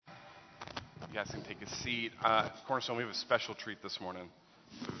You guys can take a seat. Cornerstone, we have a special treat this morning.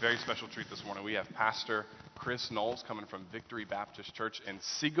 A very special treat this morning. We have Pastor Chris Knowles coming from Victory Baptist Church in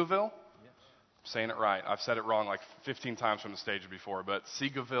Seagoville. I'm saying it right. I've said it wrong like 15 times from the stage before, but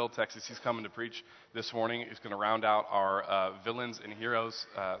Seagoville, Texas. He's coming to preach this morning. He's going to round out our Villains and Heroes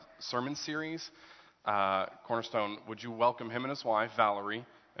sermon series. Cornerstone, would you welcome him and his wife, Valerie,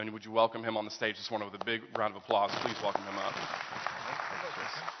 and would you welcome him on the stage this morning with a big round of applause? Please welcome him up.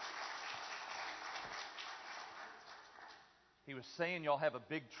 He was saying y'all have a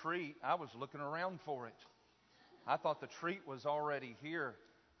big treat. I was looking around for it. I thought the treat was already here.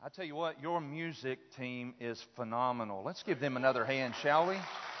 I tell you what, your music team is phenomenal. Let's give them another hand, shall we?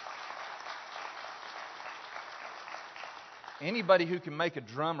 Anybody who can make a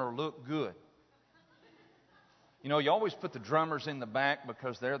drummer look good. You know, you always put the drummers in the back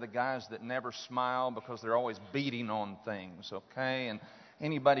because they're the guys that never smile because they're always beating on things, okay? And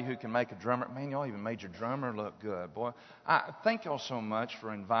anybody who can make a drummer, man, y'all even made your drummer look good, boy. I thank y'all so much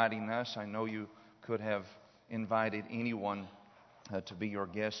for inviting us. I know you could have invited anyone to be your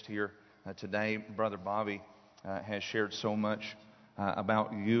guest here today. Brother Bobby has shared so much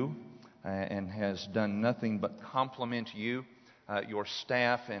about you and has done nothing but compliment you, your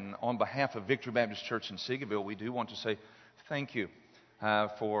staff, and on behalf of Victory Baptist Church in Seagoville, we do want to say thank you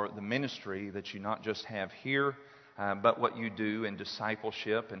for the ministry that you not just have here, but what you do in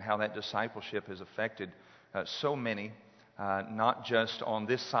discipleship and how that discipleship has affected so many, not just on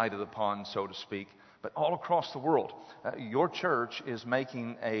this side of the pond, so to speak, but all across the world. Your church is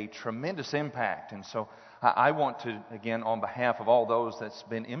making a tremendous impact. And so I want to, again, on behalf of all those that's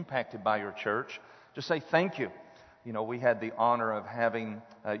been impacted by your church, just say thank you. You know, we had the honor of having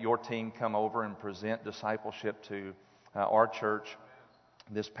your team come over and present discipleship to our church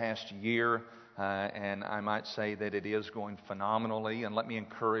this past year. And I might say that it is going phenomenally. And let me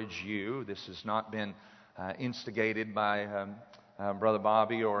encourage you, this has not been instigated by Brother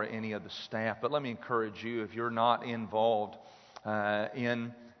Bobby or any of the staff, but let me encourage you, if you're not involved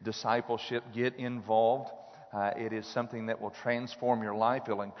in discipleship, get involved. It is something that will transform your life.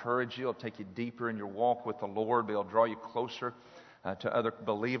 It'll encourage you. It'll take you deeper in your walk with the Lord. It'll draw you closer to other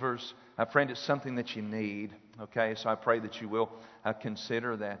believers. Friend, it's something that you need, okay? So I pray that you will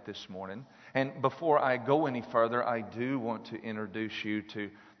consider that this morning. And before I go any further, I do want to introduce you to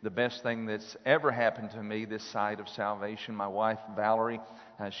the best thing that's ever happened to me this side of salvation. My wife, Valerie,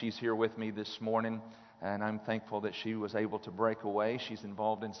 she's here with me this morning, and I'm thankful that she was able to break away. She's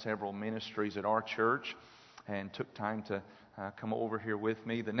involved in several ministries at our church and took time to come over here with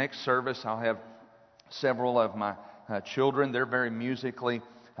me. The next service, I'll have several of my children. They're very musically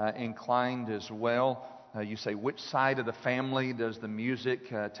inclined as well. You say, which side of the family does the music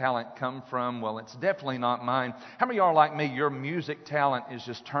talent come from? Well, it's definitely not mine. How many of y'all are like me? Your music talent is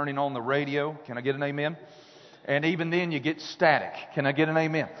just turning on the radio. Can I get an amen? And even then you get static. Can I get an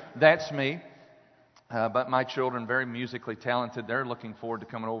amen? That's me. But my children, very musically talented. They're looking forward to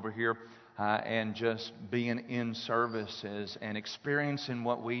coming over here and just being in services and experiencing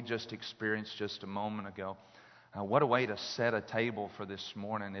what we just experienced just a moment ago. What a way to set a table for this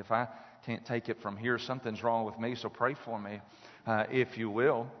morning. If I can't take it from here, something's wrong with me, so pray for me, if you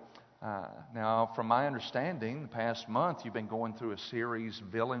will. Now, from my understanding, the past month you've been going through a series,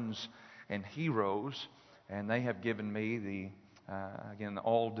 Villains and Heroes, and they have given me the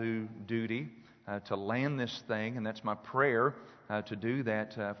all-due duty to land this thing, and that's my prayer to do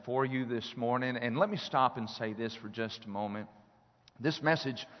that for you this morning. And let me stop and say this for just a moment. This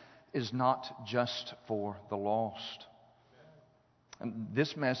message is not just for the lost. And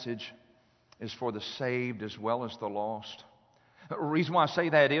this message is for the saved as well as the lost. The reason why I say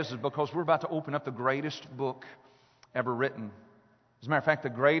that is because we're about to open up the greatest book ever written. As a matter of fact, the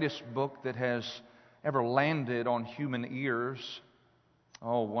greatest book that has ever landed on human ears.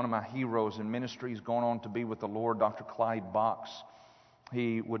 Oh, one of my heroes in ministry has gone on to be with the Lord, Dr. Clyde Box.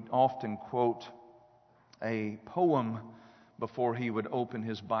 He would often quote a poem before he would open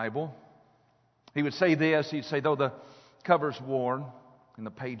his Bible. He would say this, he'd say, though the cover's worn and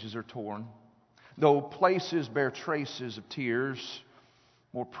the pages are torn, though places bear traces of tears,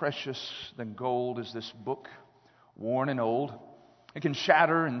 more precious than gold is this book, worn and old. It can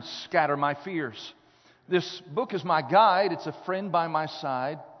shatter and scatter my fears. This book is my guide, it's a friend by my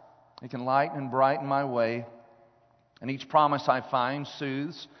side. It can lighten and brighten my way. And each promise I find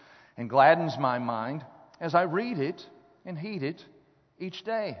soothes and gladdens my mind as I read it and heed it each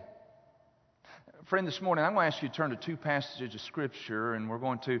day. Friend, this morning I'm going to ask you to turn to two passages of Scripture, and we're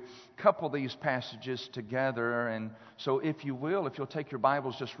going to couple these passages together. And so if you will, if you'll take your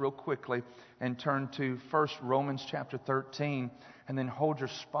Bibles just real quickly and turn to first Romans chapter 13, and then hold your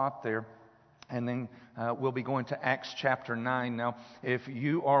spot there And then we'll be going to Acts chapter 9. Now, if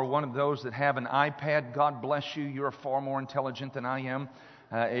you are one of those that have an iPad, God bless you. You're far more intelligent than I am.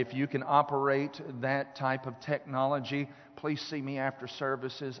 If you can operate that type of technology, please see me after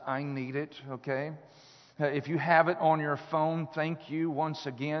services. I need it, okay? If you have it on your phone, thank you once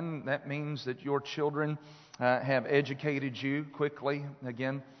again. That means that your children have educated you quickly.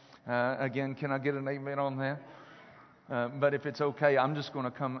 Again, can I get an amen on that? But if it's okay, I'm just going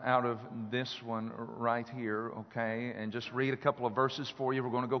to come out of this one right here, okay, and just read a couple of verses for you. We're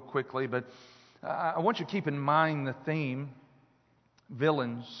going to go quickly, but I want you to keep in mind the theme,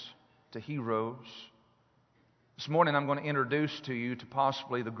 villains to heroes. This morning I'm going to introduce to you to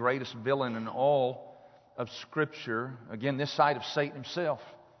possibly the greatest villain in all of Scripture. Again, this side of Satan himself.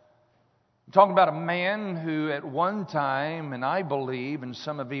 I'm talking about a man who at one time, and I believe, and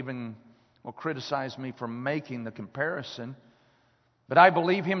some have even criticized me for making the comparison, but I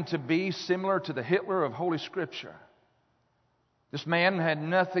believe him to be similar to the Hitler of Holy Scripture. This man had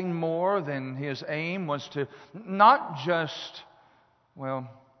nothing more than his aim was to not just,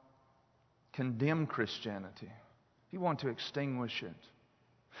 condemn Christianity. He wanted to extinguish it.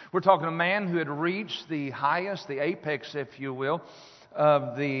 We're talking a man who had reached the highest, the apex, if you will,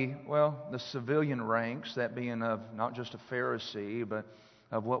 of the civilian ranks, that being of not just a Pharisee, but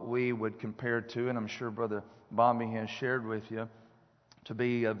of what we would compare to, and I'm sure Brother Bobby has shared with you, to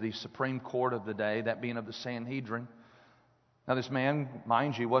be of the Supreme Court of the day, that being of the Sanhedrin. Now this man,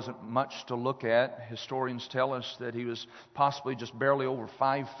 mind you, wasn't much to look at. Historians tell us that he was possibly just barely over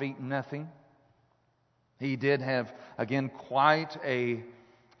 5 feet nothing. He did have, again, quite a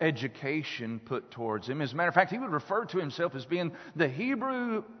education put towards him. As a matter of fact, he would refer to himself as being the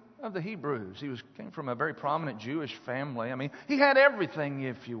Hebrew of the Hebrews. He came from a very prominent Jewish family. I mean, he had everything,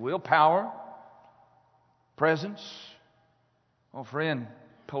 if you will. Power, presence,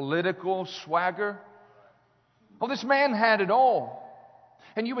 political swagger. This man had it all.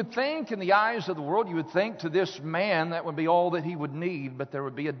 And you would think in the eyes of the world, you would think to this man that would be all that he would need, but there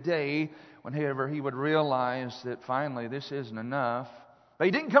would be a day whenever he would realize that finally this isn't enough. But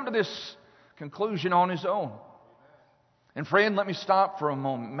he didn't come to this conclusion on his own. And friend, let me stop for a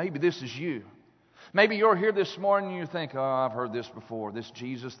moment. Maybe this is you. Maybe you're here this morning and you think, I've heard this before. This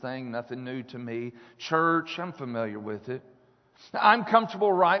Jesus thing, nothing new to me. Church, I'm familiar with it. I'm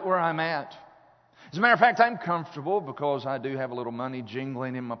comfortable right where I'm at. As a matter of fact, I'm comfortable because I do have a little money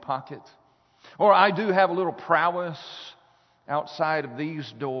jingling in my pocket. Or I do have a little prowess outside of these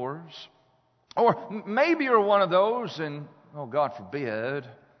doors. Or maybe you're one of those, and God forbid,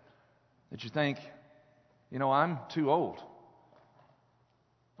 that you think, I'm too old.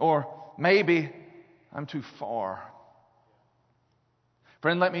 Or maybe I'm too far.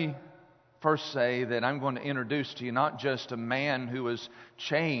 Friend, let me first say that I'm going to introduce to you not just a man who was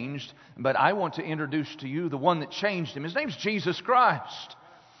changed, but I want to introduce to you the one that changed him. His name's Jesus Christ.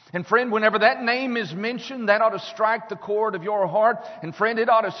 And friend, whenever that name is mentioned, that ought to strike the chord of your heart. And friend, it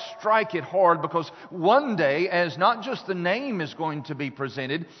ought to strike it hard, because one day, as not just the name is going to be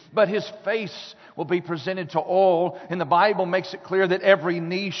presented, but His face will be presented to all. And the Bible makes it clear that every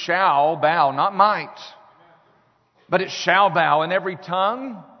knee shall bow, not might, but it shall bow. And every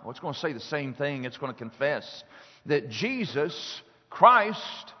tongue, it's going to say the same thing. It's going to confess that Jesus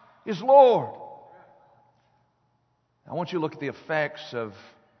Christ is Lord. I want you to look at the effects of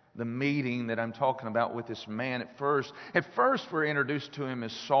the meeting that I'm talking about with this man. At first, we're introduced to him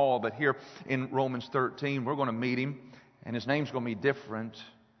as Saul, but here in Romans 13, we're going to meet him, and his name's going to be different.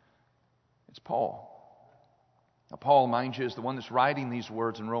 It's Paul. Now, Paul, mind you, is the one that's writing these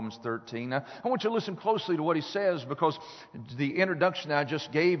words in Romans 13. Now, I want you to listen closely to what he says, because the introduction that I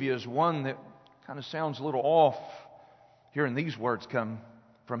just gave you is one that kind of sounds a little off hearing these words come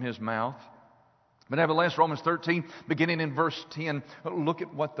from his mouth. But nevertheless, Romans 13, beginning in verse 10, look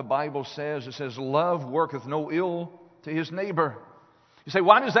at what the Bible says. It says, "Love worketh no ill to his neighbor." You say,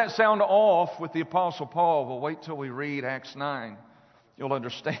 why does that sound off with the Apostle Paul? Well, wait till we read Acts 9. You'll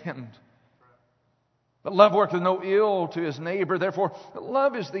understand. But love worketh no ill to his neighbor. Therefore,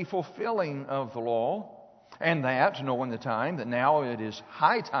 love is the fulfilling of the law. And that, knowing the time, that now it is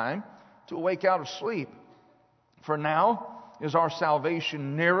high time to awake out of sleep. For now is our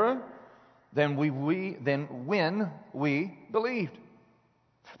salvation nearer than when we believed.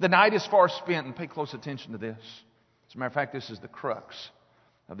 The night is far spent, and pay close attention to this. As a matter of fact, this is the crux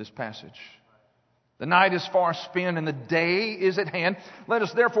of this passage. The night is far spent, and the day is at hand. Let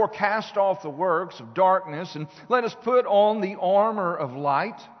us therefore cast off the works of darkness, and let us put on the armor of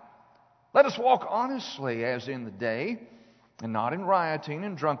light. Let us walk honestly as in the day, and not in rioting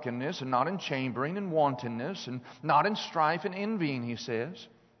and drunkenness, and not in chambering and wantonness, and not in strife and envying, he says.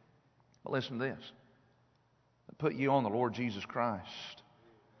 But listen to this. Put you on the Lord Jesus Christ,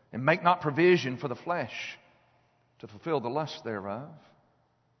 and make not provision for the flesh to fulfill the lust thereof.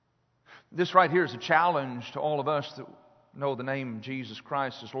 This right here is a challenge to all of us that know the name of Jesus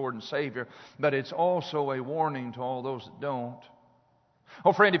Christ as Lord and Savior, but it's also a warning to all those that don't.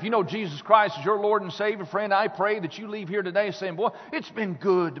 Oh, friend, if you know Jesus Christ as your Lord and Savior, friend, I pray that you leave here today saying, boy, it's been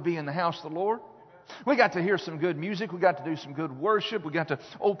good to be in the house of the Lord. We got to hear some good music. We got to do some good worship. We got to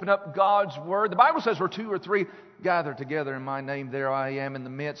open up God's Word. The Bible says where two or three gather together in my name, there I am in the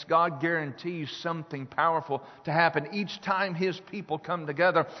midst. God guarantees something powerful to happen each time His people come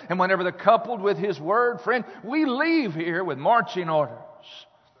together. And whenever they're coupled with His Word, friend, we leave here with marching orders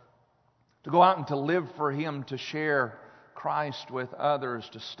to go out and to live for Him, to share Christ with others,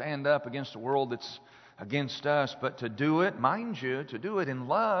 to stand up against a world that's against us, but to do it, mind you, to do it in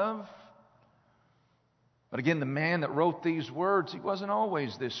love. But again, the man that wrote these words, he wasn't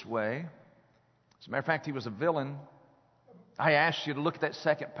always this way. As a matter of fact, he was a villain. I asked you to look at that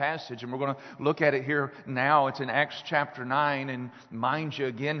second passage, and we're going to look at it here now. It's in Acts chapter 9, and mind you,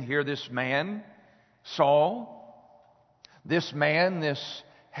 again, here this man, Saul, this man, this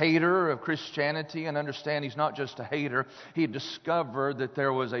hater of Christianity, and understand he's not just a hater. He had discovered that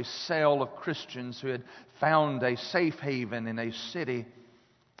there was a cell of Christians who had found a safe haven in a city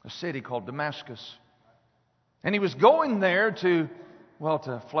called Damascus. And he was going there to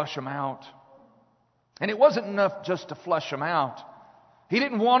flush them out. And it wasn't enough just to flush them out. He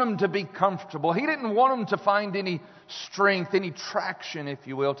didn't want them to be comfortable. He didn't want them to find any strength, any traction, if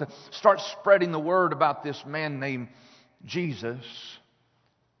you will, to start spreading the word about this man named Jesus.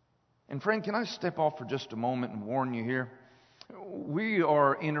 And friend, can I step off for just a moment and warn you here? We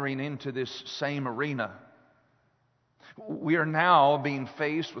are entering into this same arena. We are now being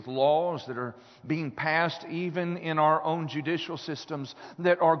faced with laws that are being passed even in our own judicial systems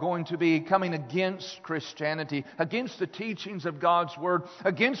that are going to be coming against Christianity, against the teachings of God's Word,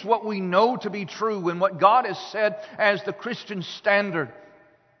 against what we know to be true and what God has said as the Christian standard.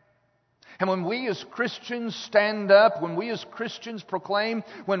 And when we as Christians stand up, when we as Christians proclaim,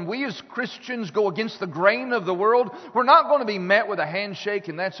 when we as Christians go against the grain of the world, we're not going to be met with a handshake,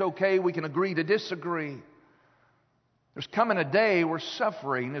 and that's okay. We can agree to disagree. There's coming a day where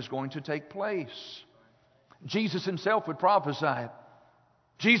suffering is going to take place. Jesus Himself would prophesy it.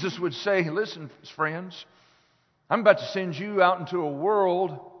 Jesus would say, listen, friends, I'm about to send you out into a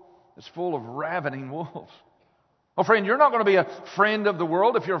world that's full of ravening wolves. Oh, friend, you're not going to be a friend of the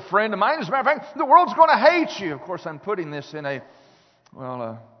world if you're a friend of mine. As a matter of fact, the world's going to hate you. Of course, I'm putting this in a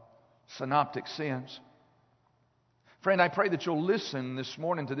synoptic sense. Friend, I pray that you'll listen this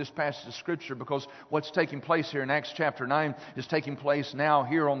morning to this passage of Scripture, because what's taking place here in Acts chapter 9 is taking place now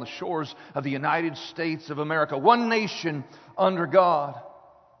here on the shores of the United States of America. One nation under God.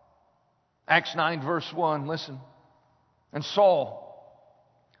 Acts 9 verse 1, listen. And Saul,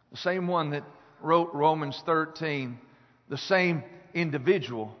 the same one that wrote Romans 13, the same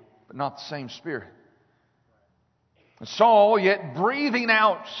individual, but not the same Spirit. And Saul, yet breathing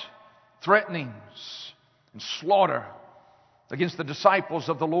out threatenings and slaughter against the disciples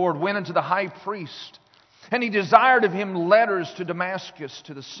of the Lord, went unto the high priest, and he desired of him letters to Damascus,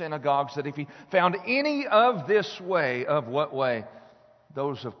 to the synagogues, that if he found any of this way, of what way?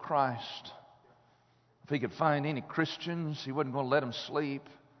 Those of Christ. If he could find any Christians, he wasn't going to let them sleep.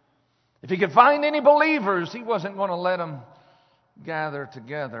 If he could find any believers, he wasn't going to let them gather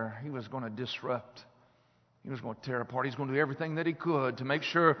together. He was going to disrupt. He was going to tear apart. He's going to do everything that he could to make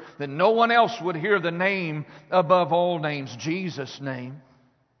sure that no one else would hear the name above all names, Jesus' name.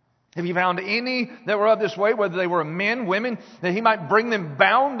 If he found any that were of this way, whether they were men, women, that he might bring them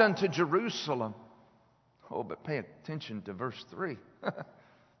bound unto Jerusalem. Oh, but pay attention to verse 3.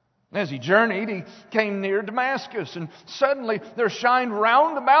 As he journeyed, he came near Damascus, and suddenly there shined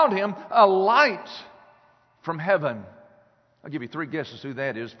round about him a light from heaven. I'll give you 3 guesses who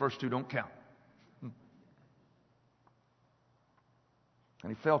that is. First 2 don't count.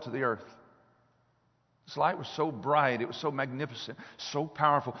 And he fell to the earth. This light was so bright, it was so magnificent, so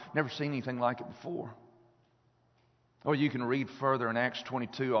powerful. Never seen anything like it before. Or you can read further in Acts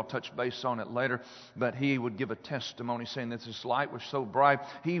 22. I'll touch base on it later. But he would give a testimony saying that this light was so bright.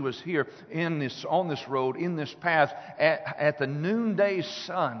 He was here on this road, in this path, at the noonday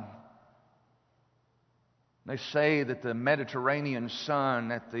sun. They say that the Mediterranean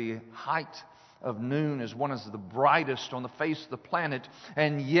sun at the height of noon is one of the brightest on the face of the planet.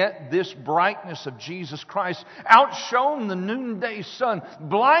 And yet this brightness of Jesus Christ outshone the noonday sun,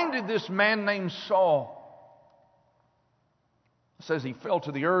 blinded this man named Saul. It says he fell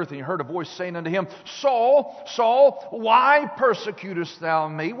to the earth, and he heard a voice saying unto him, Saul, Saul, why persecutest thou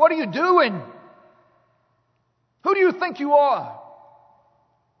me? What are you doing? Who do you think you are?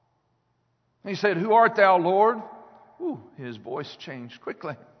 And he said, Who art thou, Lord? Ooh, his voice changed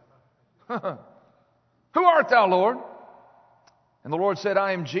quickly. Who art thou, Lord? And the Lord said,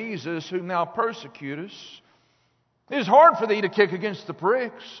 I am Jesus, whom thou persecutest. It is hard for thee to kick against the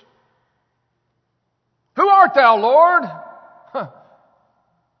pricks. Who art thou, Lord?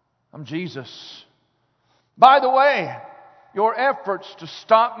 I'm Jesus. By the way, your efforts to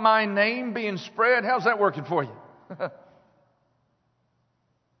stop my name being spread, how's that working for you?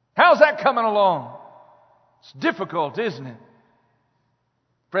 How's that coming along? It's difficult, isn't it?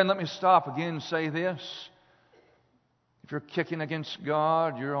 Friend, let me stop again and say this. If you're kicking against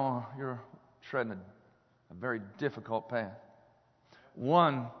God, you're treading a very difficult path.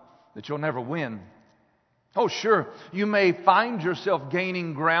 One that you'll never win. Oh, sure, you may find yourself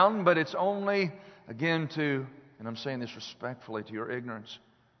gaining ground, but it's only, again, and I'm saying this respectfully, to your ignorance.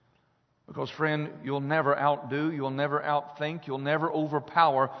 Because, friend, you'll never outdo, you'll never outthink, you'll never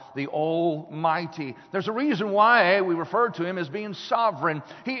overpower the Almighty. There's a reason why we refer to Him as being sovereign.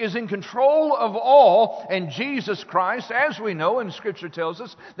 He is in control of all, and Jesus Christ, as we know, and Scripture tells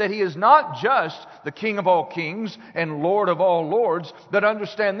us, that He is not just the King of all kings and Lord of all lords, but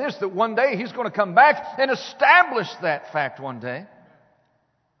understand this, that one day He's going to come back and establish that fact one day.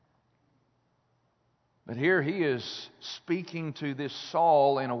 But here he is speaking to this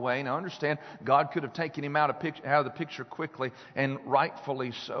Saul in a way. Now understand, God could have taken him out of the picture quickly, and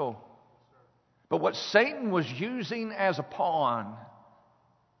rightfully so. But what Satan was using as a pawn,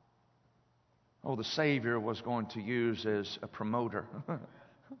 the Savior was going to use as a promoter.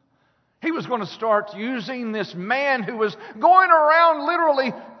 He was going to start using this man who was going around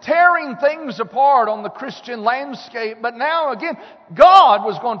literally tearing things apart on the Christian landscape. But now again, God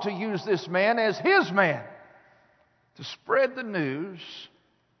was going to use this man as His man to spread the news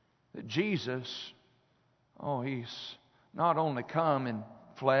that Jesus, He's not only come in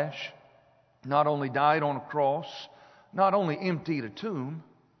flesh, not only died on a cross, not only emptied a tomb,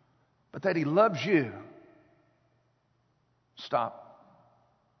 but that He loves you. Stop.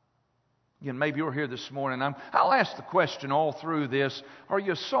 Again, maybe you're here this morning. I'll ask the question all through this. Are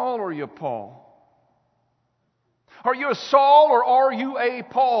you Saul or are you Paul? Are you a Saul or are you a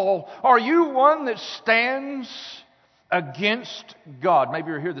Paul? Are you one that stands against God? Maybe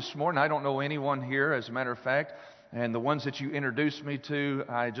you're here this morning. I don't know anyone here, as a matter of fact. And the ones that you introduced me to,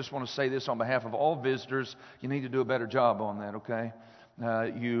 I just want to say this on behalf of all visitors. You need to do a better job on that, okay?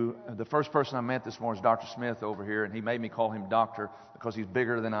 The first person I met this morning is Dr. Smith over here, and he made me call him doctor because he's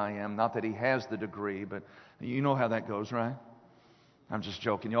bigger than I am. Not that he has the degree, but you know how that goes, right? I'm just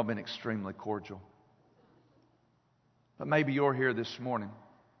joking. Y'all been extremely cordial. But maybe you're here this morning,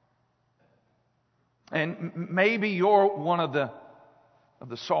 and maybe you're one of the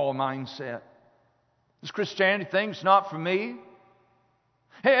Saul mindset. This Christianity thing's not for me.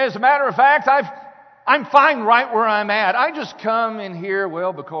 As a matter of fact, I'm fine right where I'm at. I just come in here,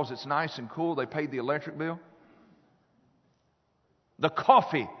 because it's nice and cool. They paid the electric bill. The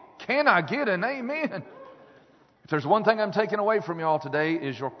coffee. Can I get an amen? If there's one thing I'm taking away from you all today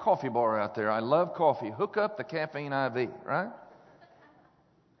is your coffee bar out there. I love coffee. Hook up the caffeine IV, right?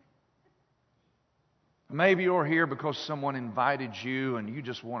 Maybe you're here because someone invited you and you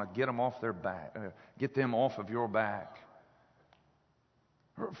just want to get them off their back, get them off of your back.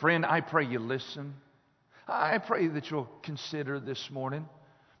 Friend, I pray you listen. I pray that you'll consider this morning,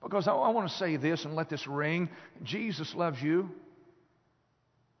 because I want to say this and let this ring. Jesus loves you.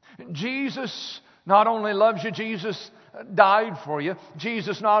 Jesus not only loves you, Jesus died for you.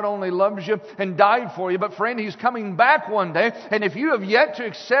 Jesus not only loves you and died for you, but friend, He's coming back one day. And if you have yet to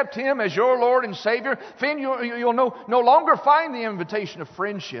accept Him as your Lord and Savior, friend, you'll no longer find the invitation of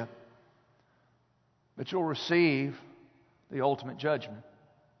friendship, but you'll receive the ultimate judgment.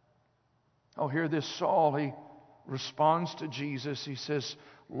 Here this Saul, he responds to Jesus. He says,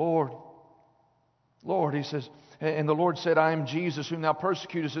 Lord, he says, and the Lord said, I am Jesus whom thou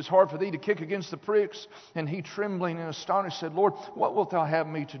persecutest. It's hard for thee to kick against the pricks. And he, trembling and astonished, said, Lord, what wilt thou have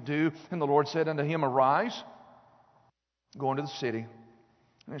me to do? And the Lord said unto him, Arise, go into the city,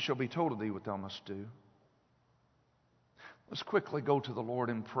 and it shall be told of thee what thou must do. Let's quickly go to the Lord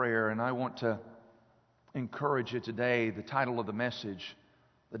in prayer, and I want to encourage you today. The title of the message,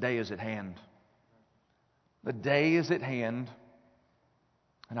 The Day is at Hand. The day is at hand,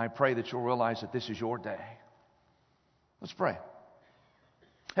 and I pray that you'll realize that this is your day. Let's pray.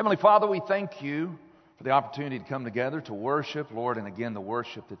 Heavenly Father, we thank You for the opportunity to come together to worship, Lord, and again, the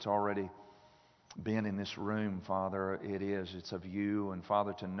worship that's already being in this room, Father, it's of You. And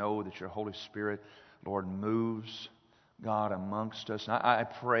Father, to know that Your Holy Spirit, Lord, moves, God, amongst us. And I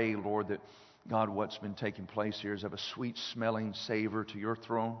pray, Lord, that, God, what's been taking place here is of a sweet-smelling savor to Your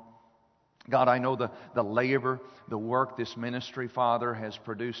throne. God, I know the labor, the work, this ministry, Father, has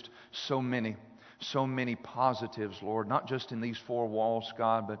produced so many positives, Lord, not just in these four walls,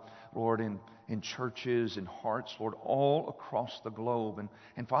 God, but, Lord, in churches, in hearts, Lord, all across the globe.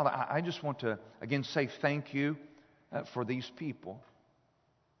 And Father, I just want to, again, say thank You for these people.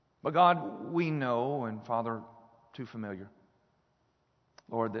 But God, we know, and Father, too familiar,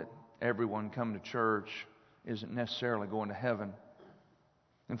 Lord, that everyone coming to church isn't necessarily going to heaven.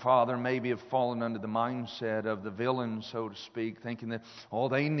 And Father, maybe have fallen under the mindset of the villain, so to speak, thinking that all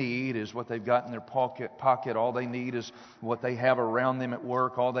they need is what they've got in their pocket. All they need is what they have around them at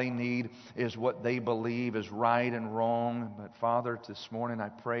work. All they need is what they believe is right and wrong. But Father, this morning I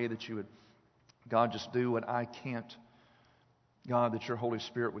pray that You would, God, just do what I can't. God, that Your Holy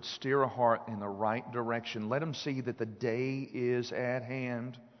Spirit would steer a heart in the right direction. Let them see that the day is at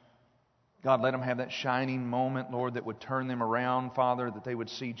hand. God, let them have that shining moment, Lord, that would turn them around, Father, that they would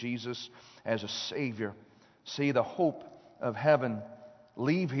see Jesus as a Savior, see the hope of heaven,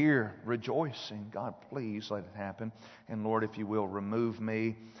 leave here rejoicing. God, please let it happen. And Lord, if You will, remove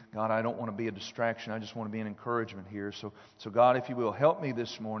me. God, I don't want to be a distraction. I just want to be an encouragement here. So God, if You will, help me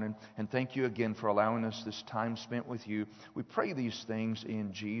this morning. And thank You again for allowing us this time spent with You. We pray these things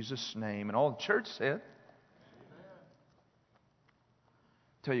in Jesus' name. And all the church said,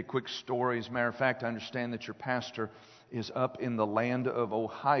 tell you a quick story. As a matter of fact, I understand that your pastor is up in the land of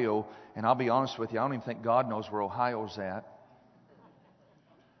Ohio. And I'll be honest with you, I don't even think God knows where Ohio's at.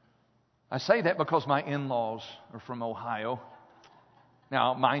 I say that because my in-laws are from Ohio.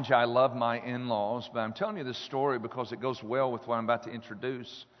 Now, mind you, I love my in-laws, but I'm telling you this story because it goes well with what I'm about to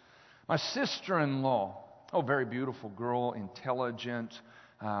introduce. My sister-in-law, very beautiful girl, intelligent,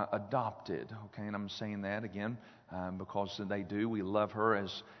 adopted. Okay, and I'm saying that again because they do. We love her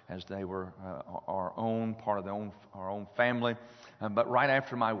as they were our own, part of our own family. But right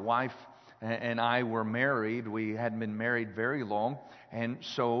after my wife and I were married, we hadn't been married very long, and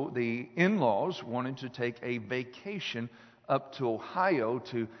so the in-laws wanted to take a vacation up to Ohio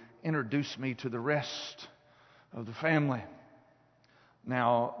to introduce me to the rest of the family.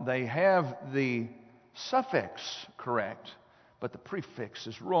 Now, they have the suffix correct, but the prefix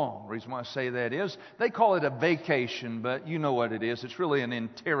is wrong. The reason why I say that is they call it a vacation, but you know what it is. It's really an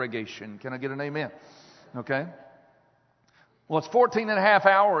interrogation. Can I get an amen? Okay. Well, it's 14 and a half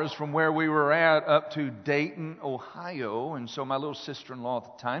hours from where we were at up to Dayton, Ohio. And so my little sister-in-law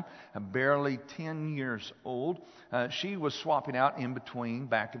at the time, barely 10 years old, she was swapping out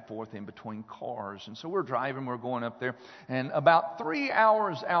back and forth in between cars. And so we're driving, we're going up there. And about 3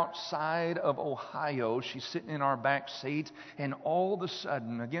 hours outside of Ohio, she's sitting in our back seat. And all of a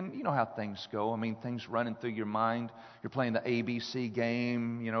sudden, again, you know how things go. I mean, things running through your mind. You're playing the ABC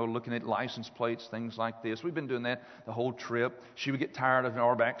game, looking at license plates, things like this. We've been doing that the whole trip. She would get tired of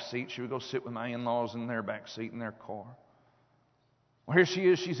our back seat. She would go sit with my in-laws in their back seat in their car. Well, here she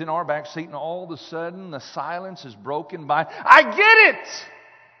is. She's in our back seat, and all of a sudden, the silence is broken by, "I get it!"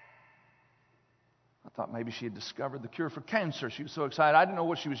 I thought maybe she had discovered the cure for cancer. She was so excited. I didn't know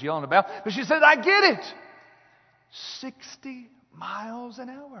what she was yelling about, but she said, "I get it!" 60 miles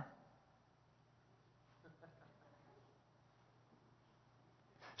an hour.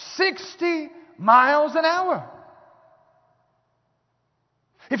 60 miles an hour.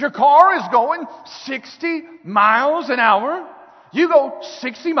 If your car is going 60 miles an hour, you go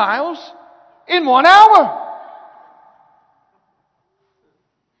 60 miles in 1 hour.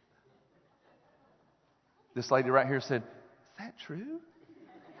 This lady right here said, "Is that true?"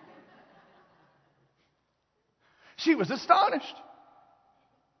 She was astonished.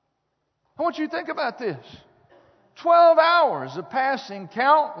 I want you to think about this. 12 hours of passing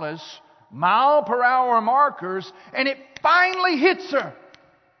countless mile-per-hour markers, and it finally hits her.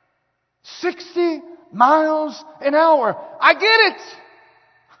 60 miles an hour. I get it.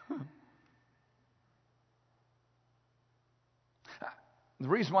 The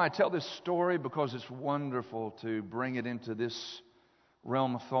reason why I tell this story, because it's wonderful to bring it into this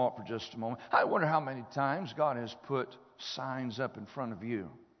realm of thought for just a moment. I wonder how many times God has put signs up in front of you.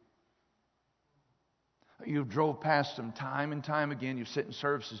 You've drove past them time and time again. You've sit in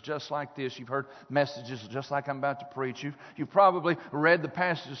services just like this. You've heard messages just like I'm about to preach. You've probably read the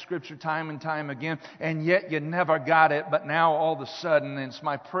passage of Scripture time and time again, and yet you never got it. But now all of a sudden, and it's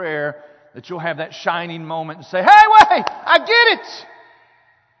my prayer that you'll have that shining moment and say, "Hey, wait, I get it.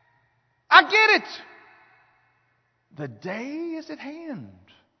 I get it. The day is at hand.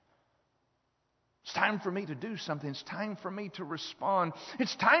 It's time for me to do something. It's time for me to respond.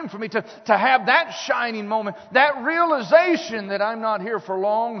 It's time for me to have that shining moment, that realization that I'm not here for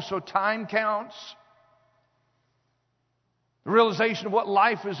long, so time counts. The realization of what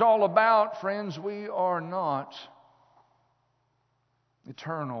life is all about, friends. We are not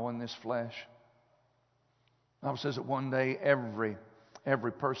eternal in this flesh. The Bible says that one day every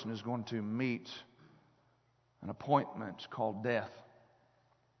person is going to meet an appointment called death.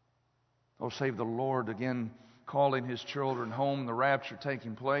 Oh, save the Lord, again, calling His children home, the rapture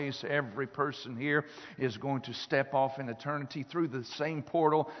taking place. Every person here is going to step off in eternity through the same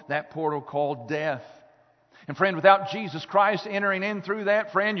portal, that portal called death. And friend, without Jesus Christ entering in through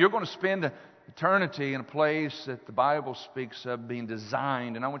that, friend, you're going to spend eternity in a place that the Bible speaks of being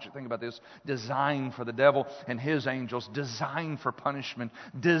designed. And I want you to think about this. Designed for the devil and his angels. Designed for punishment.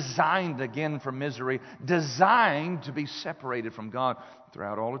 Designed again for misery. Designed to be separated from God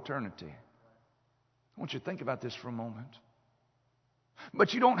throughout all eternity. I want you to think about this for a moment.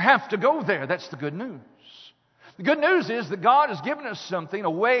 But you don't have to go there. That's the good news. The good news is that God has given us something,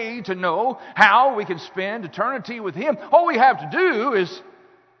 a way to know how we can spend eternity with Him. All we have to do is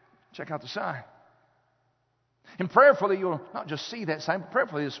check out the sign. And prayerfully, you'll not just see that sign, but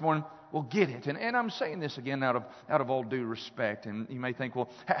prayerfully this morning, we'll get it. And I'm saying this again out of all due respect. And you may think, well,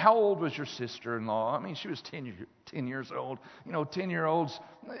 how old was your sister-in-law? I mean, she was 10 years old. 10-year-olds,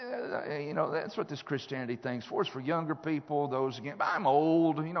 that's what this Christianity thing's for. It's for younger people, those again. But I'm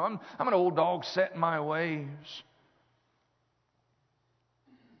old. I'm an old dog set in my ways.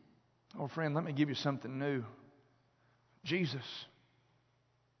 Oh, friend, let me give you something new. Jesus.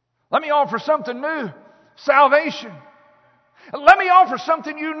 Let me offer something new. Salvation. Let me offer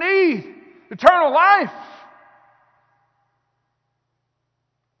something you need. Eternal life.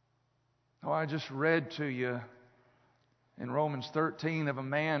 Oh, I just read to you in Romans 13 of a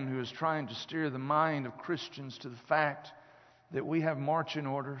man who is trying to steer the mind of Christians to the fact that we have marching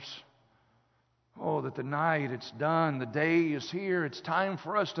orders. Oh, that the night it's done, the day is here. It's time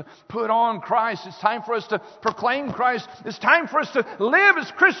for us to put on Christ. It's time for us to proclaim Christ. It's time for us to live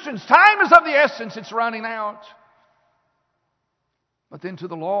as Christians. Time is of the essence. It's running out. But then to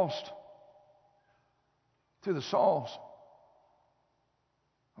the lost, to the souls,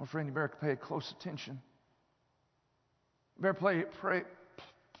 oh friend, you better pay close attention. You better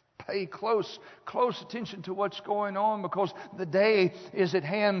pay close attention to what's going on, because the day is at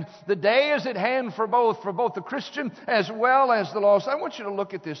hand. The day is at hand for both the Christian as well as the lost. I want you to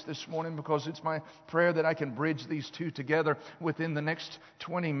look at this morning, because it's my prayer that I can bridge these two together within the next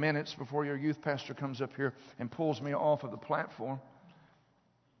 20 minutes before your youth pastor comes up here and pulls me off of the platform.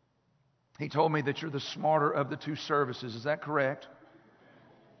 He told me that you're the smarter of the two services. Is that correct?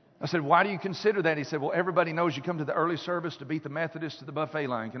 I said, why do you consider that? He said, well, everybody knows you come to the early service to beat the Methodists to the buffet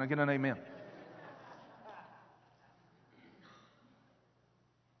line. Can I get an amen?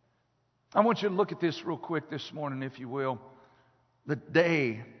 I want you to look at this real quick this morning, if you will. The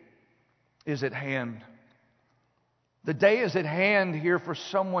day is at hand. The day is at hand here for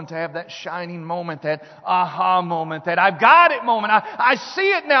someone to have that shining moment, that aha moment, that I've got it moment, I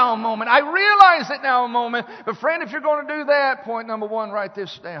see it now moment, I realize it now moment. But friend, if you're going to do that, point number one, write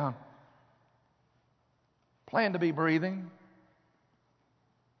this down. Plan to be breathing.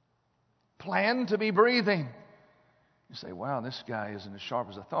 Plan to be breathing. You say, wow, this guy isn't as sharp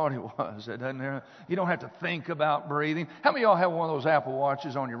as I thought he was. You don't have to think about breathing. How many of y'all have one of those Apple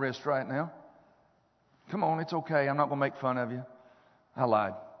Watches on your wrist right now? Come on, it's okay. I'm not going to make fun of you. I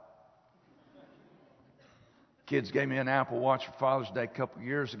lied. Kids gave me an Apple Watch for Father's Day a couple of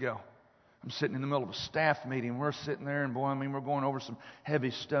years ago. I'm sitting in the middle of a staff meeting. We're sitting there, and boy, we're going over some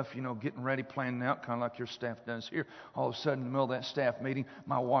heavy stuff, getting ready, planning out, kind of like your staff does here. All of a sudden, in the middle of that staff meeting,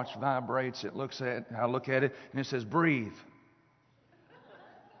 my watch vibrates. I look at it, and it says, breathe.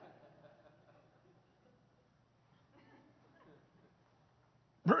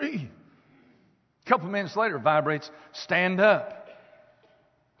 Breathe. A couple of minutes later, it vibrates, stand up.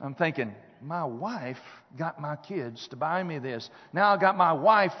 I'm thinking, my wife got my kids to buy me this. Now I got my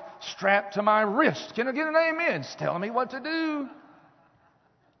wife strapped to my wrist. Can I get an amen? It's telling me what to do.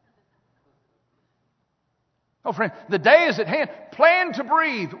 Oh, friend, the day is at hand. Plan to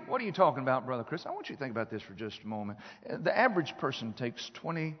breathe. What are you talking about, Brother Chris? I want you to think about this for just a moment. The average person takes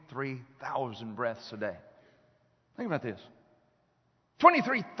 23,000 breaths a day. Think about this.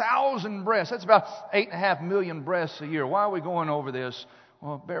 23,000 breaths. That's about 8.5 million breaths a year. Why are we going over this?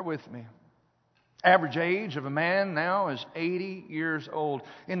 Well, bear with me. Average age of a man now is 80 years old.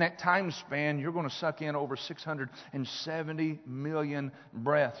 In that time span, you're going to suck in over 670 million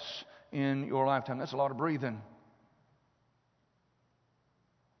breaths in your lifetime. That's a lot of breathing.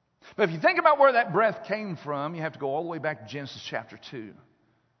 But if you think about where that breath came from, you have to go all the way back to Genesis chapter 2.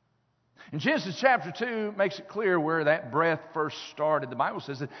 And Genesis chapter 2 makes it clear where that breath first started. The Bible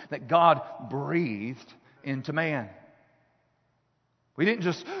says that God breathed into man. We didn't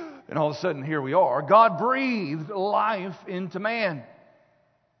just, and all of a sudden here we are. God breathed life into man.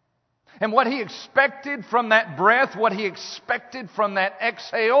 And what He expected from that breath, what He expected from that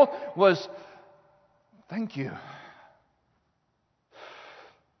exhale was, thank you.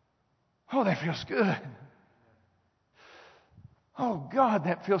 Oh, that feels good. Oh, God,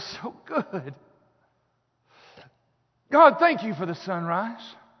 that feels so good. God, thank you for the sunrise.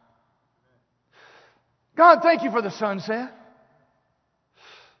 God, thank you for the sunset.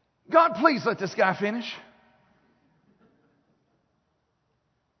 God, please let this guy finish.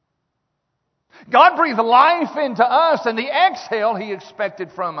 God breathed life into us, and the exhale He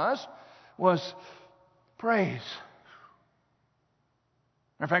expected from us was praise.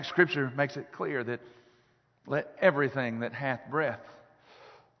 In fact, Scripture makes it clear that let everything that hath breath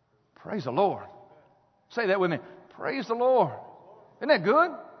praise the Lord. Say that with me. Praise the Lord. Isn't that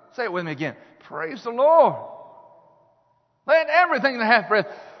good? Say it with me again. Praise the Lord. Let everything that hath breath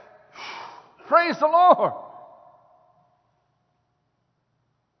praise the Lord.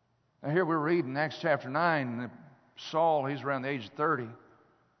 Now here we're reading Acts chapter 9. And Saul, he's around the age of 30.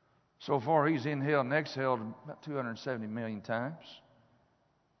 So far he's inhaled and exhaled about 270 million times.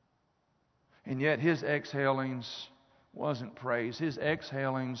 And yet his exhalings wasn't praise. His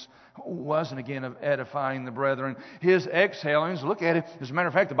exhalings wasn't, again, of edifying the brethren. His exhalings, look at it. As a matter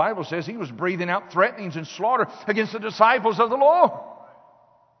of fact, the Bible says he was breathing out threatenings and slaughter against the disciples of the Lord.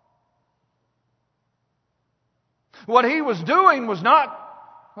 What he was doing was not,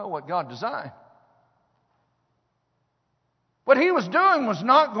 what God designed. What he was doing was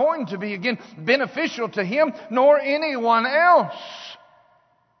not going to be, again, beneficial to him nor anyone else.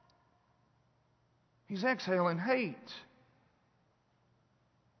 He's exhaling hate.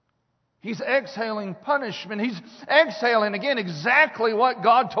 He's exhaling punishment. He's exhaling, again, exactly what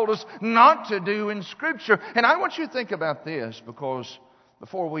God told us not to do in Scripture. And I want you to think about this, because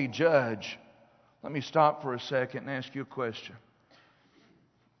before we judge, let me stop for a second and ask you a question.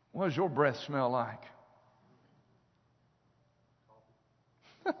 What does your breath smell like?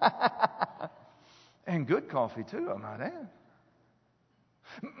 And good coffee too, I might add.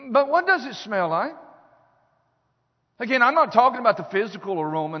 But what does it smell like? Again, I'm not talking about the physical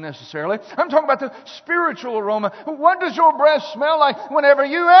aroma necessarily. I'm talking about the spiritual aroma. What does your breath smell like whenever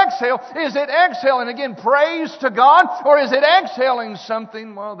you exhale? Is it exhaling, again, praise to God? Or is it exhaling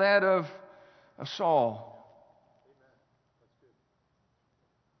something, well, that of Saul?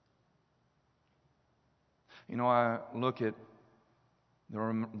 You know, I look at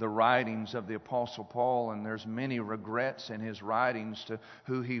the writings of the Apostle Paul, and there's many regrets in his writings to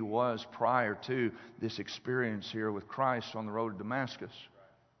who he was prior to this experience here with Christ on the road to Damascus.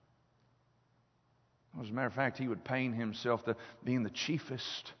 As a matter of fact, he would pain himself to being the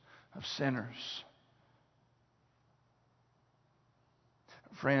chiefest of sinners.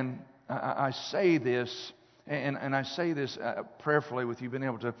 Friend, I say this, and I say this prayerfully with you being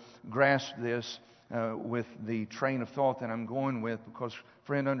able to grasp this with the train of thought that I'm going with, because,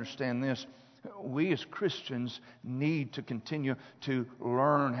 friend, understand this. We as Christians need to continue to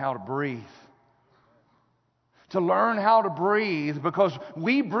learn how to breathe. To learn how to breathe, because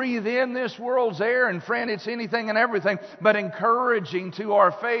we breathe in this world's air, and friend, it's anything and everything but encouraging to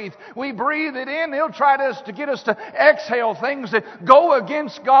our faith. We breathe it in, He'll try to get us to exhale things that go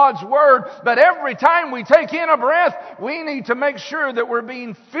against God's Word. But every time we take in a breath, we need to make sure that we're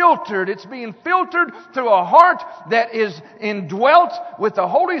being filtered. It's being filtered through a heart that is indwelt with the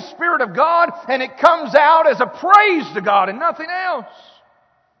Holy Spirit of God, and it comes out as a praise to God and nothing else.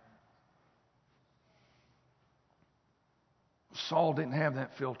 Saul didn't have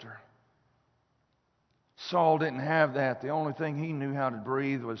that filter. Saul didn't have that. The only thing he knew how to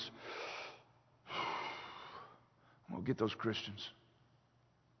breathe was, we'll get those Christians.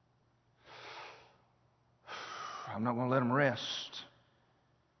 I'm not going to let them rest.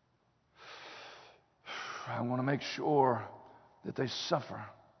 I want to make sure that they suffer.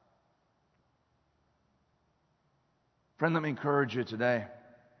 Friend, let me encourage you today.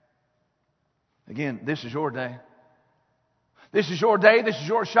 Again, this is your day. This is your day. This is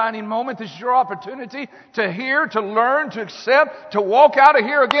your shining moment. This is your opportunity to hear, to learn, to accept, to walk out of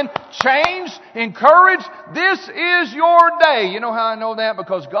here again changed, encouraged. This is your day. You know how I know that?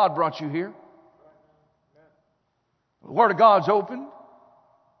 Because God brought you here. The Word of God's open.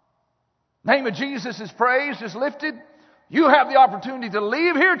 The name of Jesus is praised, is lifted. You have the opportunity to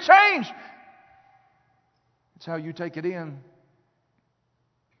leave here changed. It's how you take it in.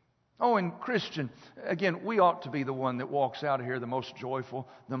 Oh, and Christian, again, we ought to be the one that walks out of here the most joyful,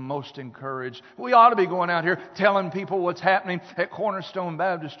 the most encouraged. We ought to be going out here telling people what's happening at Cornerstone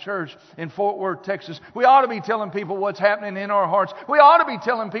Baptist Church in Fort Worth, Texas. We ought to be telling people what's happening in our hearts. We ought to be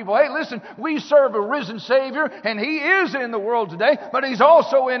telling people, hey, listen, we serve a risen Savior, and He is in the world today, but He's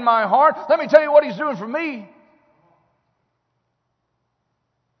also in my heart. Let me tell you what He's doing for me.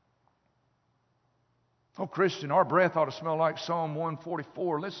 Oh, Christian, our breath ought to smell like Psalm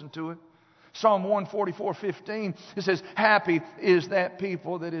 144. Listen to it. Psalm 144:15. It says, happy is that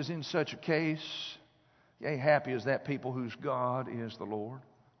people that is in such a case. Yea, happy is that people whose God is the Lord.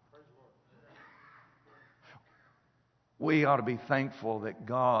 We ought to be thankful that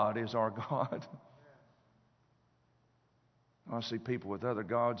God is our God. I see people with other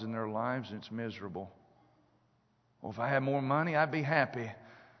gods in their lives, and it's miserable. Well, if I had more money, I'd be happy.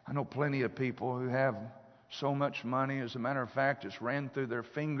 I know plenty of people who have so much money. As a matter of fact, it's ran through their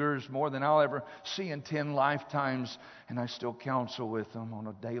fingers more than I'll ever see in 10 lifetimes. And I still counsel with them on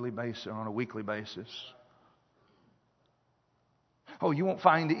a daily basis, on a weekly basis. Oh, you won't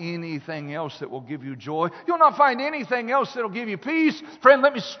find anything else that will give you joy. You'll not find anything else that will give you peace. Friend,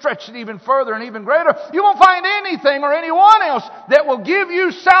 let me stretch it even further and even greater. You won't find anything or anyone else that will give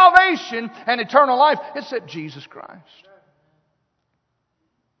you salvation and eternal life except Jesus Christ.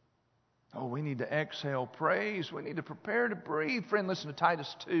 Oh, we need to exhale praise. We need to prepare to breathe. Friend, listen to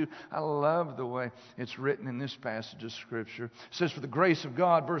Titus 2. I love the way it's written in this passage of Scripture. It says, for the grace of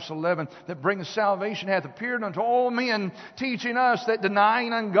God, verse 11, that bringeth salvation hath appeared unto all men, teaching us that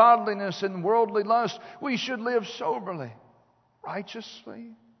denying ungodliness and worldly lust, we should live soberly,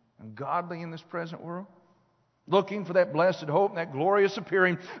 righteously, and godly in this present world. Looking for that blessed hope and that glorious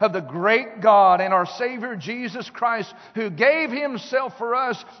appearing of the great God and our Savior Jesus Christ, who gave Himself for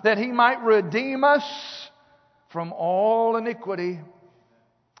us that He might redeem us from all iniquity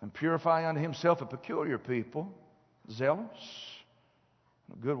and purify unto Himself a peculiar people, zealous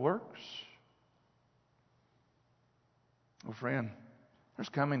of good works. Oh, friend, there's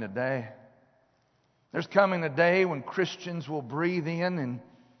coming a day. There's coming a day when Christians will breathe in and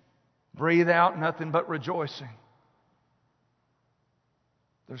breathe out nothing but rejoicing.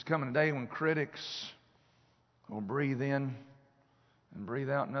 There's coming a day when critics will breathe in and breathe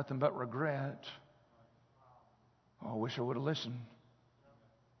out nothing but regret. Oh, I wish I would have listened.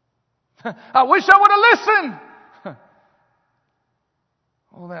 I wish I would have listened.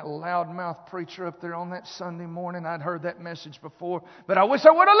 Oh, that loudmouth preacher up there on that Sunday morning, I'd heard that message before, but I wish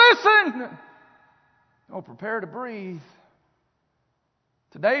I would have listened. Oh, prepare to breathe.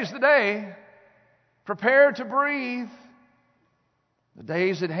 Today's the day. Prepare to breathe. The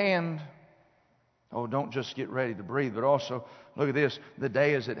day's at hand. Oh, don't just get ready to breathe, but also, look at this. The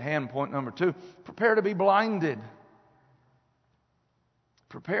day is at hand. Point number 2. Prepare to be blinded.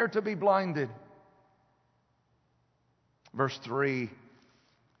 Prepare to be blinded. Verse 3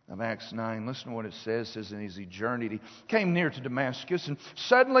 of Acts 9. Listen to what it says. It says, and as he journeyed, he came near to Damascus, and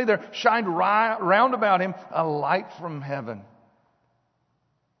suddenly there shined round about him a light from heaven.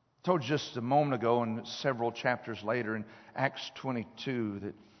 I told you just a moment ago and several chapters later in Acts 22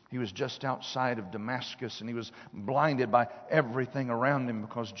 that he was just outside of Damascus and he was blinded by everything around him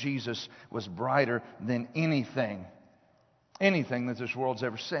because Jesus was brighter than anything that this world's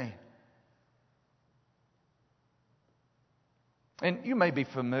ever seen. And you may be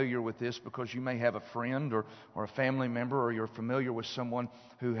familiar with this because you may have a friend or a family member, or you're familiar with someone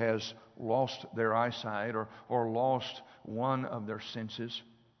who has lost their eyesight or lost one of their senses.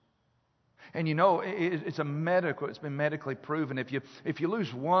 And you know, it's been medically proven. If you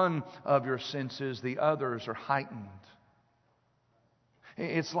lose one of your senses, the others are heightened.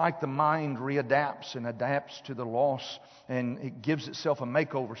 It's like the mind readapts and adapts to the loss, and it gives itself a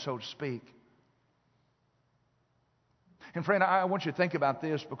makeover, so to speak. And friend, I want you to think about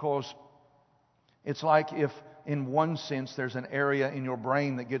this, because it's like if in one sense there's an area in your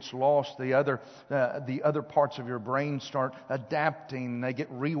brain that gets lost, the other parts of your brain start adapting, they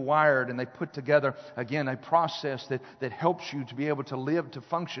get rewired, and they put together again a process that helps you to be able to live, to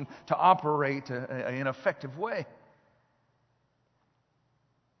function, to operate in an effective way.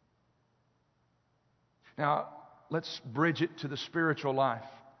 Now, let's bridge it to the spiritual life.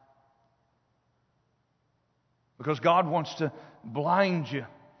 Because God wants to blind you.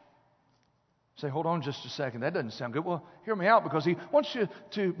 Say, hold on just a second. That doesn't sound good. Well, hear me out, because He wants you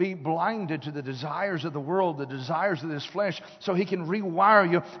to be blinded to the desires of the world, the desires of this flesh, so He can rewire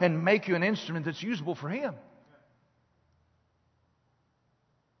you and make you an instrument that's usable for Him.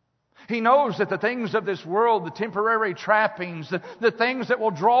 He knows that the things of this world, the temporary trappings, the things that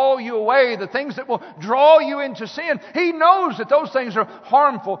will draw you away, the things that will draw you into sin, He knows that those things are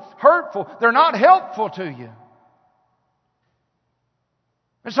harmful, hurtful. They're not helpful to you.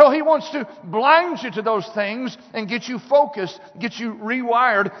 And so He wants to blind you to those things and get you focused, get you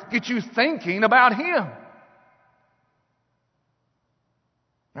rewired, get you thinking about Him.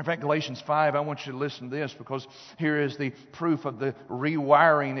 Matter of fact, Galatians 5, I want you to listen to this, because here is the proof of the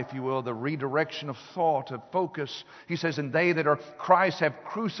rewiring, if you will, the redirection of thought, of focus. He says, "And they that are Christ have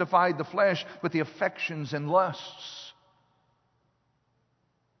crucified the flesh with the affections and lusts."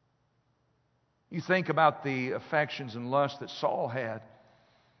 You think about the affections and lusts that Saul had.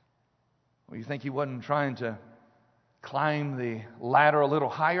 Well, you think he wasn't trying to climb the ladder a little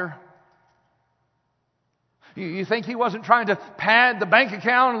higher? You think he wasn't trying to pad the bank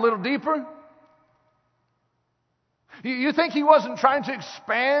account a little deeper? You think he wasn't trying to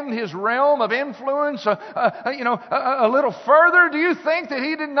expand his realm of influence a little further? Do you think that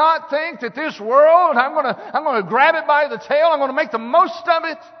he did not think that this world, I'm going to grab it by the tail, I'm going to make the most of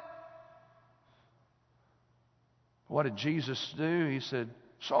it? What did Jesus do? He said,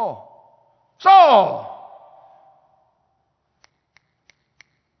 "Saul,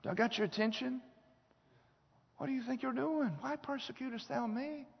 I got your attention? What do you think you're doing? Why persecutest thou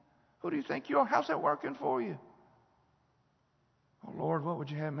me? Who do you think you are? How's that working for you?" "Oh, Lord, what would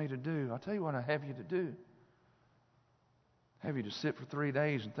you have me to do?" "I'll tell you what I have you to do. I have you to sit for 3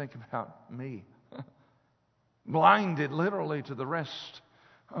 days and think about me." Blinded literally to the rest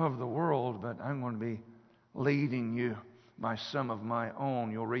of the world, but I'm going to be leading you by some of my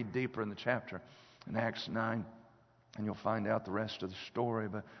own. You'll read deeper in the chapter in Acts 9. And you'll find out the rest of the story.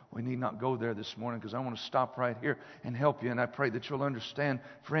 But we need not go there this morning, because I want to stop right here and help you. And I pray that you'll understand,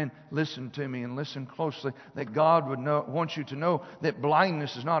 friend, listen to me and listen closely, that God would want you to know that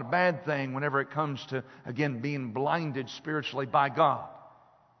blindness is not a bad thing whenever it comes to, again, being blinded spiritually by God.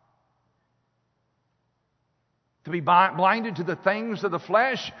 To be blinded to the things of the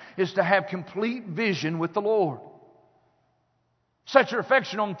flesh is to have complete vision with the Lord. Set your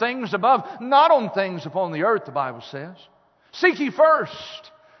affection on things above, not on things upon the earth, the Bible says. Seek ye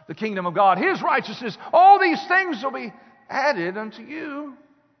first the kingdom of God, His righteousness. All these things will be added unto you.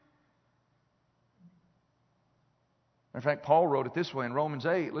 In fact, Paul wrote it this way in Romans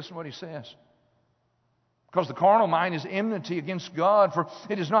 8. Listen to what he says. "Because the carnal mind is enmity against God, for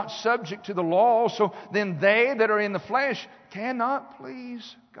it is not subject to the law. So then they that are in the flesh cannot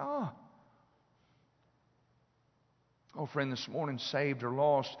please God." Oh, friend, this morning, saved or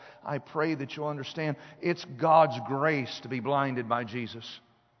lost, I pray that you'll understand it's God's grace to be blinded by Jesus.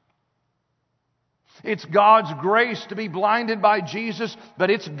 It's God's grace to be blinded by Jesus, but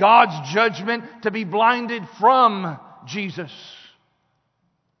it's God's judgment to be blinded from Jesus.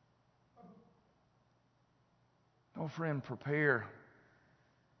 Oh, friend, prepare.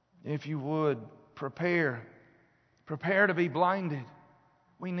 If you would, prepare. Prepare to be blinded.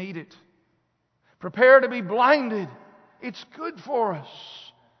 We need it. Prepare to be blinded. It's good for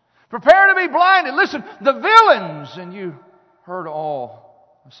us. Prepare to be blinded. Listen, the villains, and you heard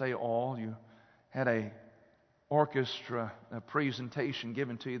all. I say all. You had a orchestra, a presentation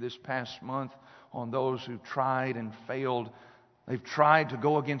given to you this past month on those who tried and failed. They've tried to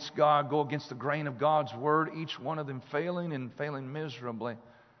go against God, go against the grain of God's Word, each one of them failing and failing miserably.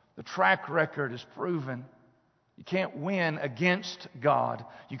 The track record is proven. You can't win against God.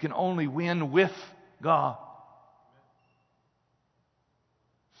 You can only win with God.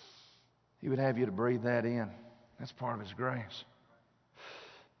 He would have you to breathe that in. That's part of His grace.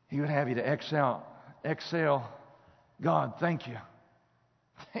 He would have you to exhale. God, thank you.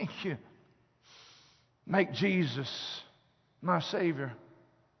 Thank you. Make Jesus my Savior.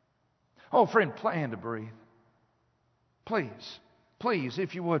 Oh, friend, plan to breathe. Please,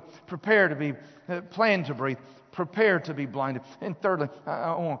 if you would, prepare to be, plan to breathe. Prepare to be blinded. And thirdly,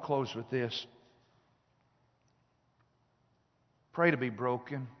 I want to close with this. Pray to be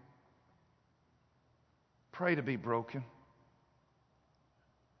broken. Pray to be broken.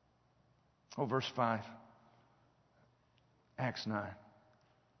 Oh, verse 5. Acts 9. And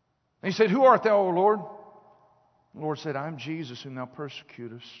he said, "Who art thou, O Lord?" The Lord said, "I'm Jesus whom thou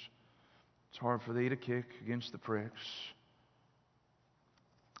persecutest. It's hard for thee to kick against the pricks."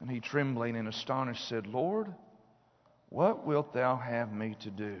 And he, trembling and astonished, said, "Lord, what wilt thou have me to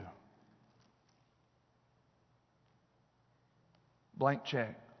do?" Blank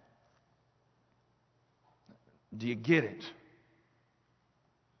check. Do you get it?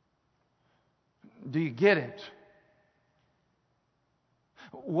 Do you get it?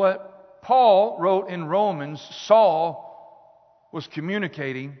 What Paul wrote in Romans, Saul was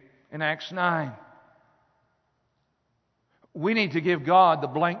communicating in Acts 9. We need to give God the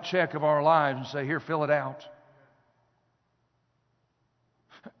blank check of our lives and say, here, fill it out.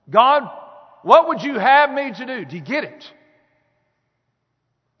 God, what would you have me to do? Do you get it?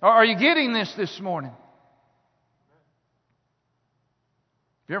 Or are you getting this morning? Have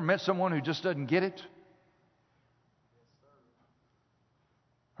you ever met someone who just doesn't get it?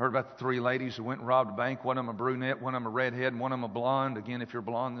 Heard about the three ladies who went and robbed a bank. One of them a brunette, one of them a redhead, and one of them a blonde. Again, if you're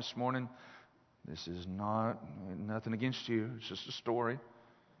blonde this morning, this is nothing against you. It's just a story.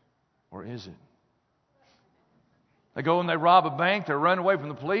 Or is it? They go and they rob a bank, they run away from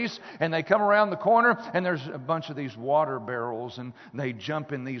the police, and they come around the corner, and there's a bunch of these water barrels, and they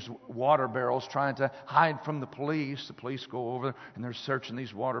jump in these water barrels trying to hide from the police. The police go over, and they're searching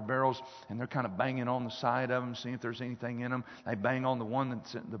these water barrels, and they're kind of banging on the side of them, seeing if there's anything in them. They bang on the one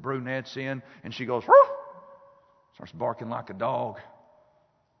that's the brunette's in, and she goes, "Woof!" Starts barking like a dog.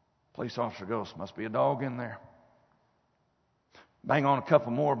 Police officer goes, "Must be a dog in there." Bang on a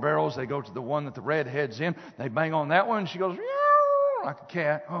couple more barrels. They go to the one that the redhead's in. They bang on that one. She goes, "Meow," like a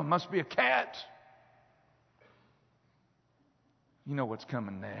cat. Oh, it must be a cat. You know what's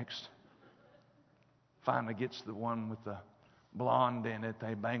coming next. Finally gets to the one with the blonde in it.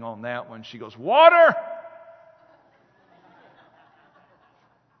 They bang on that one. She goes, "Water!"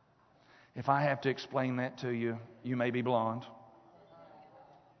 If I have to explain that to you, you may be blonde.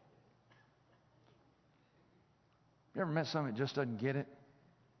 You ever met someone that just doesn't get it?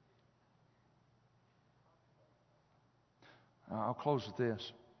 I'll close with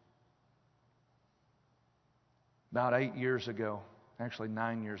this. About 8 years ago, actually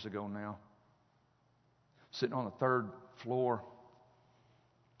 9 years ago now, sitting on the third floor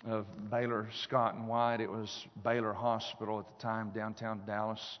of Baylor Scott and White. It was Baylor Hospital at the time, downtown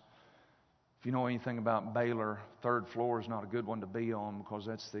Dallas. If you know anything about Baylor, third floor is not a good one to be on because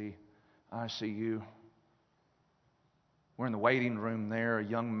that's the ICU. We're in the waiting room there. A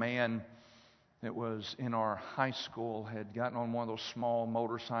young man that was in our high school had gotten on one of those small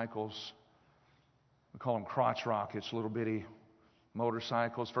motorcycles. We call them crotch rockets, little bitty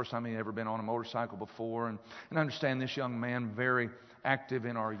motorcycles. First time he'd ever been on a motorcycle before. And I understand this young man, very active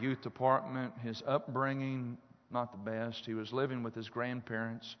in our youth department. His upbringing, not the best. He was living with his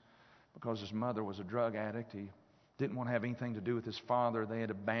grandparents because his mother was a drug addict. He didn't want to have anything to do with his father. He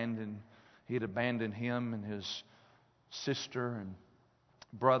had abandoned him and his sister and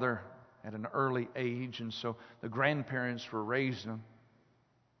brother at an early age, and so the grandparents were raising him.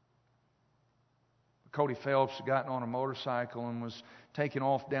 Cody Phelps had gotten on a motorcycle and was taken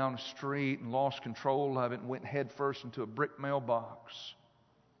off down the street and lost control of it and went headfirst into a brick mailbox.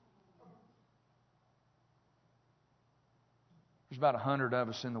 There's about 100 of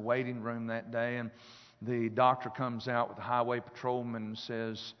us in the waiting room that day, and the doctor comes out with the highway patrolman and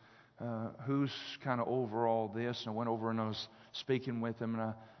says, who's kind of over all this? And I went over and I was speaking with him, and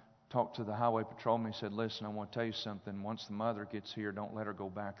I talked to the highway patrolman. He said, "Listen, I want to tell you something. Once the mother gets here, don't let her go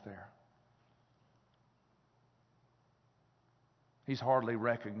back there." He's hardly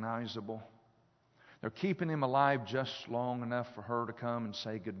recognizable. They're keeping him alive just long enough for her to come and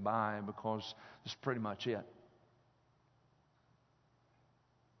say goodbye because that's pretty much it.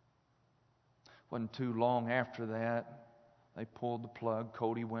 Wasn't too long after that, they pulled the plug.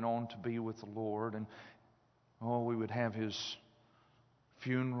 Cody went on to be with the Lord. And we would have his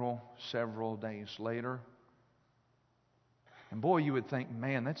funeral several days later. And boy, you would think,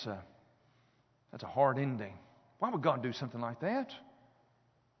 man, that's a hard ending. Why would God do something like that?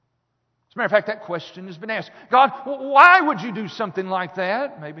 As a matter of fact, that question has been asked. God, why would you do something like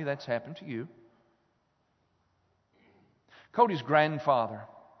that? Maybe that's happened to you. Cody's grandfather,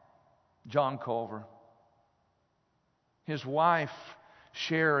 John Culver, his wife,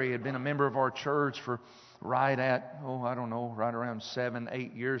 Sherry, had been a member of our church for right around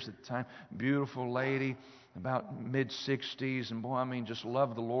 7-8 years at the time. Beautiful lady, about mid-60s. And boy, just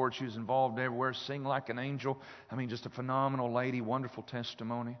loved the Lord. She was involved everywhere, sing like an angel. Just a phenomenal lady, wonderful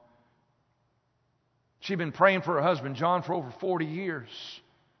testimony. She'd been praying for her husband, John, for over 40 years.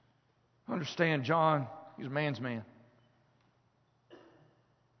 Understand, John, he's a man's man.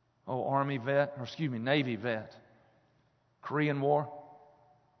 Navy vet. Korean War.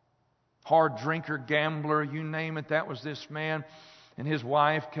 Hard drinker, gambler, you name it, that was this man. And his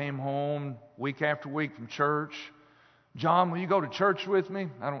wife came home week after week from church. "John, will you go to church with me?"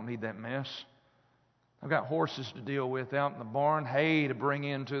 "I don't need that mess. I've got horses to deal with out in the barn, hay to bring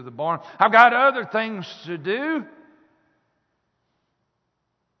into the barn. I've got other things to do."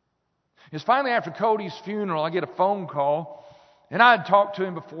 It's finally after Cody's funeral, I get a phone call. And I had talked to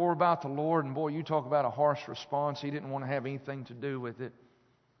him before about the Lord, and boy, you talk about a harsh response. He didn't want to have anything to do with it.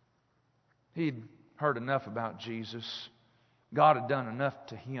 He'd heard enough about Jesus. God had done enough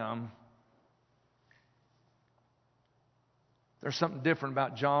to him. There's something different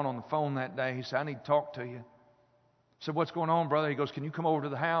about John on the phone that day. He said, I need to talk to you. I said, what's going on, brother? He goes, can you come over to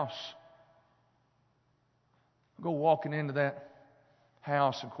the house? I go walking into that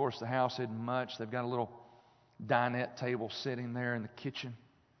house. Of course, the house isn't much. They've got a little dinette table sitting there in the kitchen.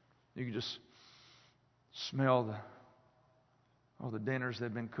 You can just smell the dinners that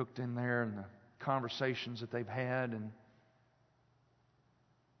have been cooked in there and the conversations that they've had. And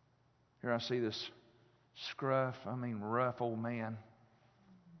here I see this scruff, rough old man.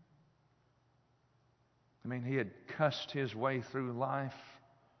 He had cussed his way through life.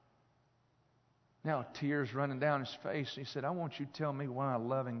 Now tears running down his face. He said, I want you to tell me why a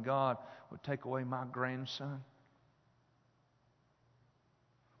loving God would take away my grandson.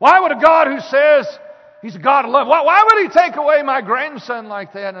 Why would a God who says He's a God of love, why would He take away my grandson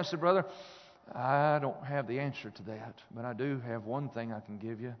like that? And I said, brother, I don't have the answer to that, but I do have one thing I can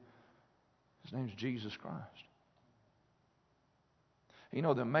give you. His name's Jesus Christ. You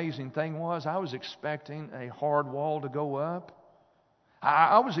know, the amazing thing was, I was expecting a hard wall to go up.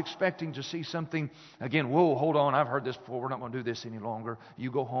 I was expecting to see something, again, whoa, hold on, I've heard this before, we're not going to do this any longer. You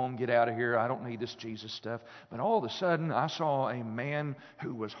go home, get out of here, I don't need this Jesus stuff. But all of a sudden, I saw a man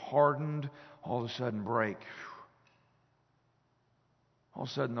who was hardened all of a sudden break. All of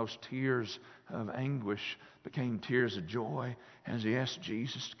a sudden, those tears of anguish became tears of joy as he asked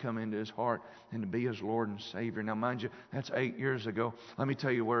Jesus to come into his heart and to be his Lord and Savior. Now, mind you, that's 8 years ago. Let me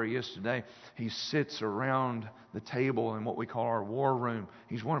tell you where he is today. He sits around the table in what we call our war room.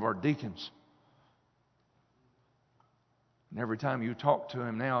 He's one of our deacons. And every time you talk to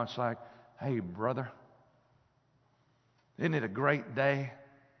him now, it's like, hey, brother, isn't it a great day?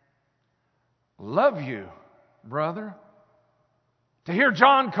 Love you, brother. To hear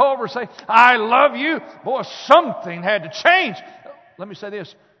John Culver say, I love you, boy, something had to change. Let me say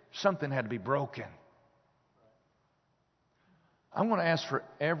this, something had to be broken. I want to ask for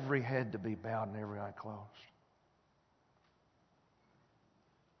every head to be bowed and every eye closed.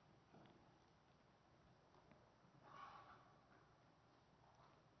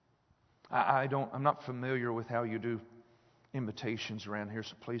 I'm not familiar with how you do invitations around here,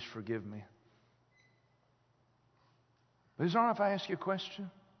 so please forgive me. But is it all right if I ask you a question?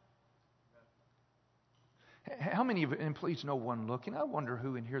 How many of you, and please no one looking, I wonder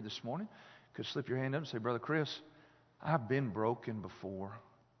who in here this morning could slip your hand up and say, Brother Chris, I've been broken before.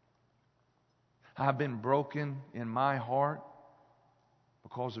 I've been broken in my heart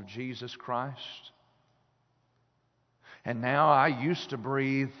because of Jesus Christ. And now I used to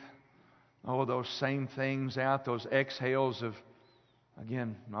breathe, those same things out, those exhales of,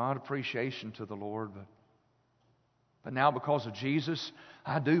 again, not appreciation to the Lord, but now because of Jesus,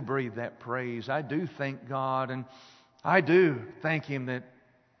 I do breathe that praise. I do thank God, and I do thank Him that,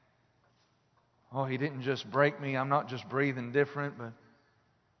 He didn't just break me. I'm not just breathing different, but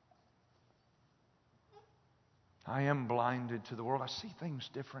I am blinded to the world. I see things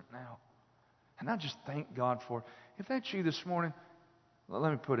different now. And I just thank God for it. If that's you this morning,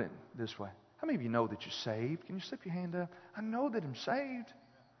 let me put it this way. How many of you know that you're saved? Can you slip your hand up? I know that I'm saved.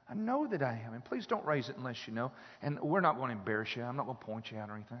 I know that I am. And please don't raise it unless you know. And we're not going to embarrass you. I'm not going to point you out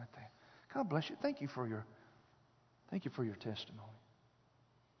or anything like that. God bless you. Thank you for your testimony.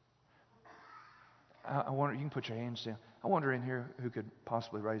 I wonder, you can put your hands down. I wonder in here who could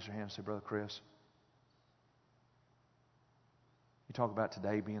possibly raise their hand and say, Brother Chris, you talk about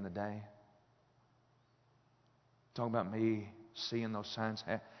today being the day. Talk about me seeing those signs,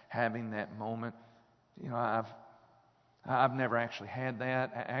 having that moment. You know, I've never actually had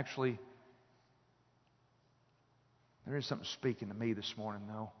that. Actually, there is something speaking to me this morning,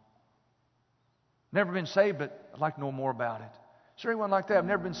 though. Never been saved, but I'd like to know more about it. Is there anyone like that? I've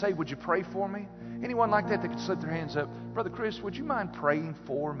never been saved. Would you pray for me? Anyone like that could slip their hands up? Brother Chris, would you mind praying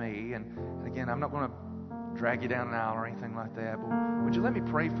for me? And again, I'm not going to drag you down an aisle or anything like that, but would you let me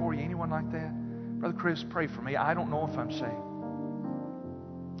pray for you? Anyone like that? Brother Chris, pray for me. I don't know if I'm saved.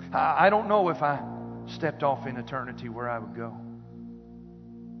 I don't know if I stepped off in eternity where I would go.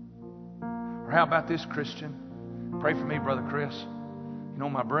 Or how about this, Christian? Pray for me, Brother Chris. You know,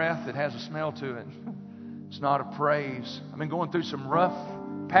 my breath, it has a smell to it. It's not a praise. I've been going through some rough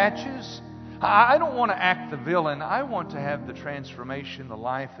patches. I don't want to act the villain. I want to have the transformation, the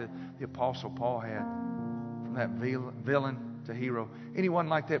life that the Apostle Paul had, from that villain to hero. Anyone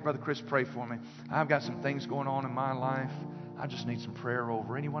like that, Brother Chris, pray for me. I've got some things going on in my life. I just need some prayer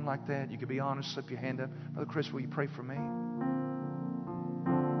over. Anyone like that? You can be honest, slip your hand up. Brother Chris, will you pray for me?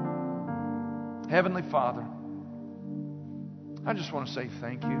 Heavenly Father, I just want to say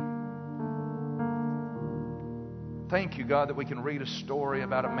thank you. Thank you, God, that we can read a story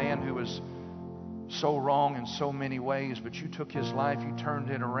about a man who was so wrong in so many ways, but you took his life, you turned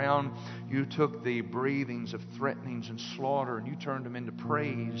it around. You took the breathings of threatenings and slaughter, and you turned them into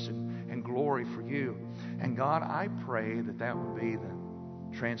praise and glory for you. And God, I pray that that would be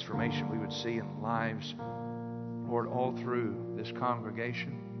the transformation we would see in lives, Lord, all through this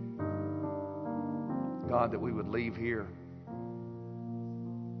congregation. God, that we would leave here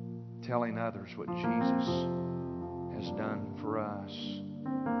telling others what Jesus has done for us.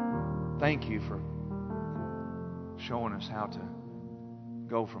 Thank you for showing us how to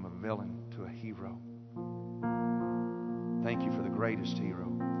go from a villain to a hero. Thank you for the greatest hero,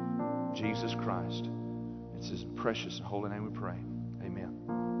 Jesus Christ. It's His precious and holy name we pray. Amen.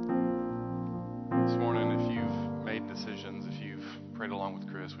 This morning, if you've made decisions, if you've prayed along with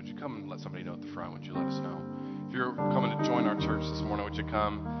Chris, would you come and let somebody know at the front? Would you let us know? If you're coming to join our church this morning, would you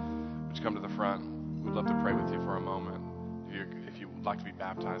come to the front? We'd love to pray with you for a moment. If you would like to be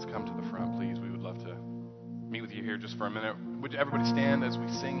baptized, come to the front, please. We would love to meet with you here just for a minute. Would everybody stand as we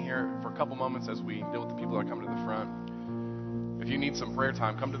sing here for a couple moments as we deal with the people that are coming to the front? If you need some prayer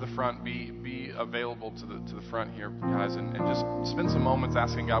time, come to the front. Be available to the front here, guys, and just spend some moments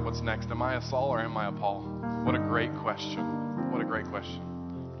asking God what's next. Am I a Saul or am I a Paul? What a great question. What a great question.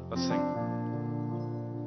 Let's sing.